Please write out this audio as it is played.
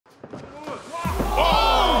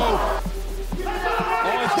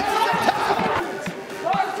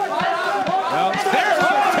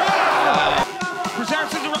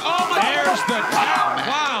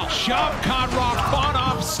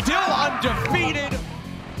undefeated.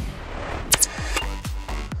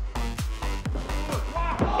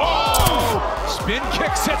 Oh! Spin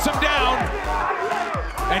kick sets him down.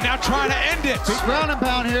 And now trying to end it. Big ground and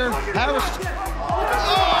pound here. Harris.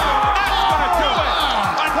 Oh! That's gonna do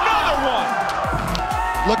it. Another one.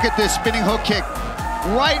 Look at this spinning hook kick.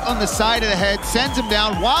 Right on the side of the head, sends him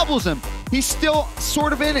down, wobbles him. He's still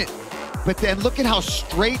sort of in it. But then look at how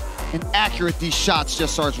straight and accurate these shots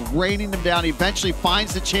just starts raining him down. He eventually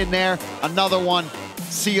finds the chin there. Another one.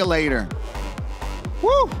 See you later.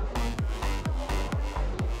 Woo!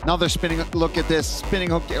 Another spinning, look at this, spinning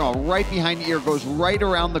hook, oh, right behind the ear, goes right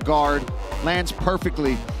around the guard, lands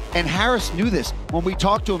perfectly. And Harris knew this. When we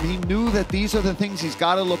talked to him, he knew that these are the things he's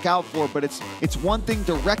got to look out for, but it's one thing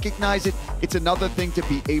to recognize it, it's another thing to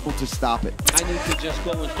be able to stop it. I need to just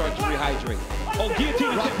go and start to rehydrate. Oh,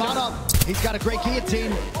 guillotine. Rakhmonov, he's got a great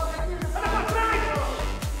guillotine.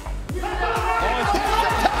 Remember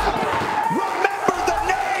the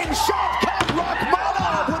name, Shavkat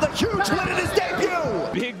Rakhmonov with a huge win in his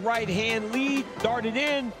debut. Big right hand lead, darted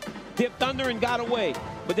in, dipped under and got away.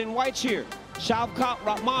 But then White's here. Shavkat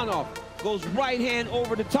Rakhmonov goes right hand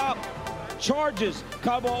over the top, charges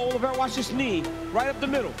Cowboy Oliveira. Watch this knee, right up the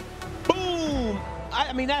middle. Boom!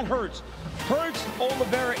 I mean, that hurts. Hurts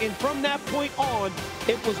Oliveira, and from that point on,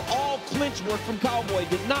 it was all clinch work from Cowboy.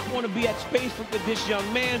 Did not want to be at space with this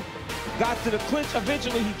young man. Got to the clinch.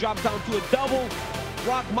 Eventually, he drops down to a double.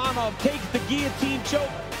 Rakhmonov takes the guillotine choke.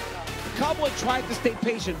 Cowboy tried to stay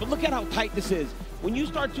patient, but look at how tight this is. When you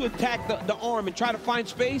start to attack the arm and try to find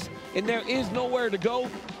space, and there is nowhere to go,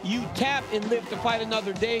 you tap and live to fight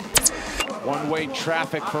another day. One-way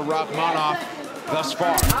traffic for Rakhmonov thus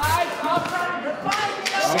far. Six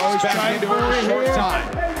back into it in a short time.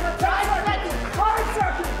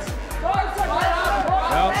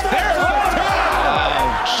 Well, there's the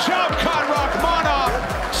tap! Shavkat Rakhmonov,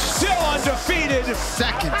 still undefeated.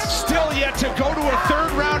 Seconds. Still yet to go to a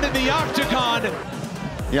third round in the octagon.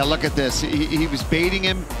 Yeah, look at this. He was baiting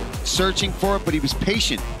him, searching for it, but he was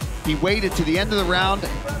patient. He waited to the end of the round,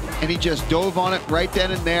 and he just dove on it right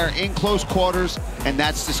then and there in close quarters, and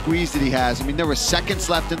that's the squeeze that he has. I mean, there were seconds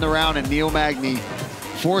left in the round, and Magny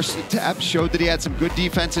forced the tap, showed that he had some good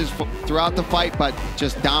defenses throughout the fight, but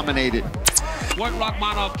just dominated. What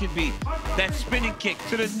Rakhmonov can be, that spinning kick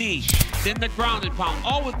to the knee, then the ground and pound,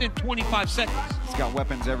 all within 25 seconds. He's got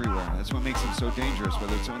weapons everywhere. That's what makes him so dangerous,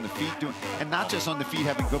 whether it's on the feet, and not just on the feet,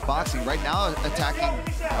 having good boxing. Right now, attacking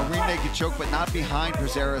a rear naked choke, but not behind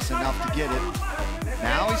Prazeres enough to get it.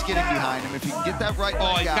 Now he's getting behind him. If he can get that right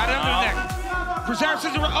leg got it under the neck. Prazeres is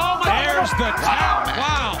oh my God. There's the tap.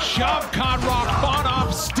 Wow. Shavkat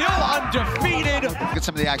Rakhmonov still undefeated. Look at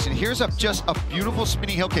some of the action. Here's just a beautiful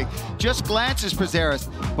spinning heel kick. Just glances Prazeres,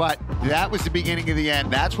 but that was the beginning of the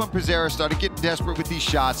end. That's when Prazeres started getting desperate with these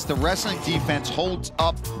shots. The wrestling defense holds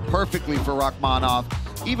up perfectly for Rakhmonov.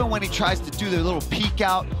 Even when he tries to do the little peek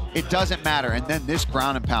out, it doesn't matter. And then this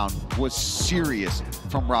ground and pound was serious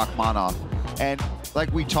from Rakhmonov. And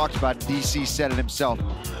like we talked about, DC said it himself,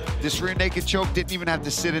 this rear naked choke didn't even have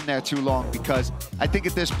to sit in there too long, because I think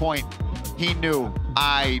at this point, he knew,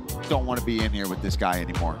 I don't want to be in here with this guy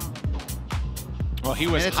anymore. Well, he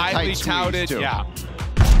was highly touted. Yeah.